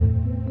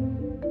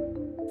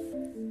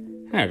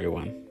Hi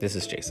everyone, this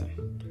is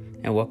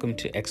Jason, and welcome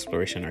to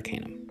Exploration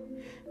Arcanum.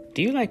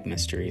 Do you like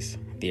mysteries,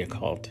 the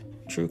occult,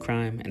 true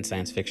crime, and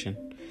science fiction?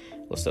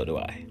 Well, so do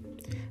I.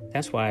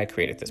 That's why I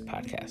created this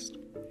podcast.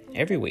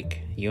 Every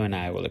week, you and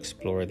I will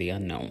explore the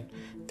unknown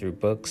through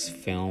books,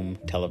 film,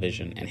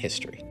 television, and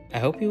history. I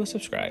hope you will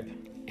subscribe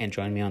and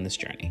join me on this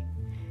journey.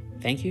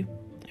 Thank you,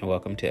 and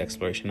welcome to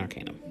Exploration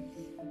Arcanum.